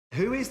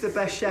Who is the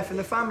best chef in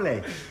the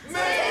family?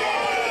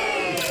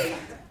 Me!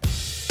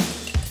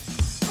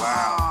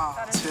 Wow,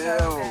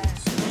 Till.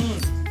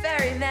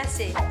 Very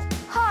messy.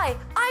 Hi,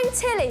 I'm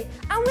Tilly,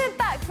 and we're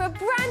back for a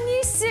brand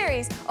new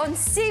series on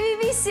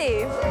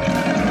CBBC.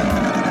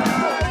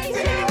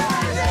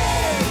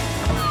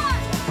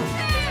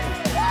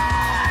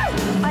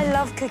 I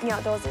love cooking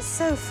outdoors, it's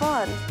so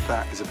fun.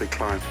 That is a big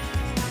climb.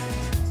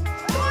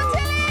 Come on,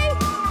 Tilly!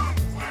 Wow,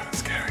 that's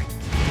scary.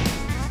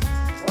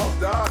 Well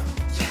done.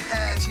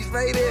 Yeah, she's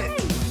made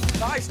it.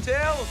 Nice,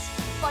 Tills.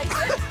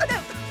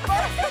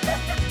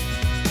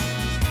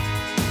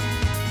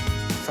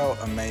 Felt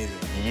amazing.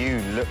 You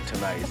looked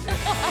amazing.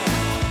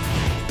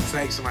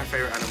 Snakes are my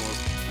favourite animals.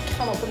 I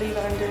cannot believe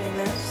I'm doing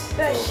this.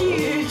 They're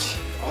huge.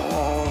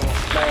 Oh,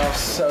 they are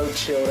so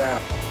chilled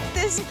out.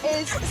 This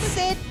is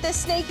Sid, the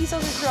snaky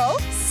sausage roll.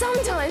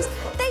 Sometimes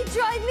they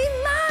drive me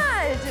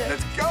mad.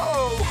 Let's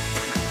go.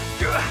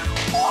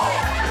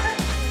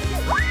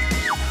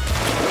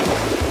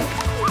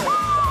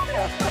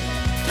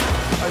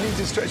 I need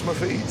to stretch my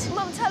feet.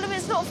 Mum, tell him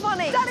it's not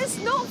funny. Dad, it's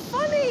not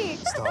funny.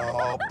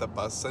 Stop the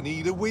bus, I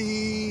need a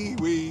wee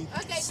wee.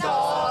 Okay,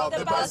 Stop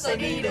the bus, I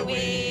need a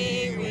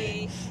wee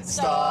wee.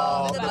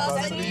 Stop the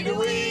bus, I need a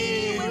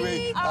wee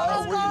wee.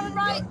 Oh, it's gone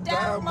right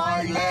down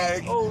my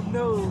leg. Oh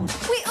no.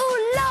 We all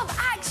love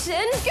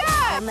action. Go!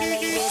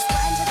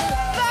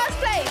 First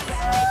place.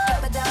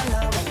 Go, Dad,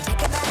 go!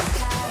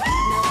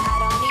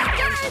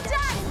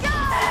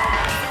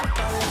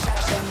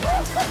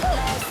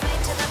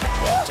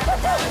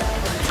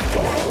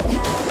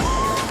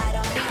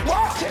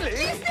 What,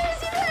 Tilly?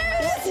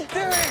 What's he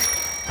doing?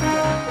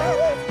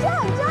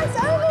 Jack's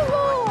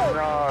overboard!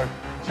 No.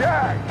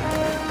 Jack!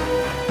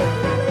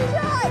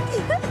 Jack!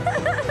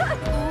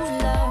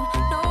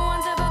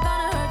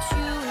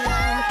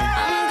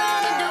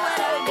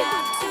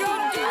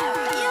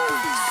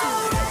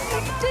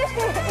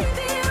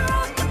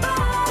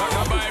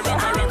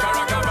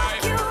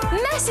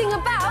 Messing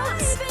about?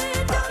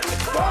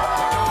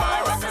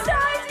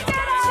 Time to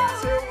get up!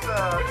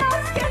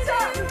 Let's get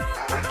up!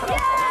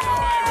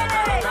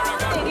 Yay!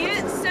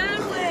 Idiot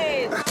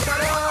sandwich!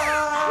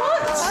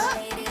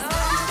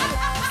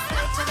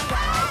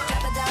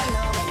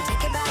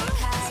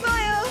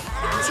 Smile!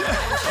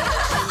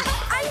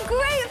 And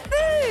great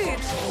food!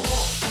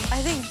 I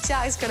think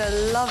Jack's gonna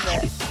love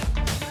it.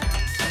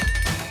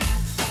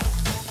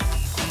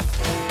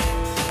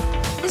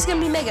 This is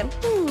gonna be Megan.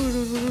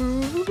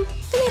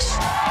 Delish!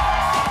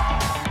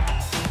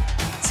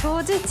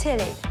 Tour de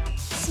Tilly.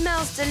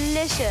 Smells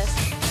delicious.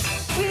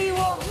 We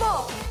want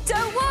more.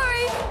 Don't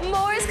worry,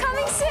 more is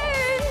coming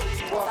soon.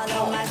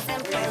 Follow my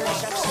simple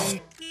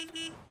instructions.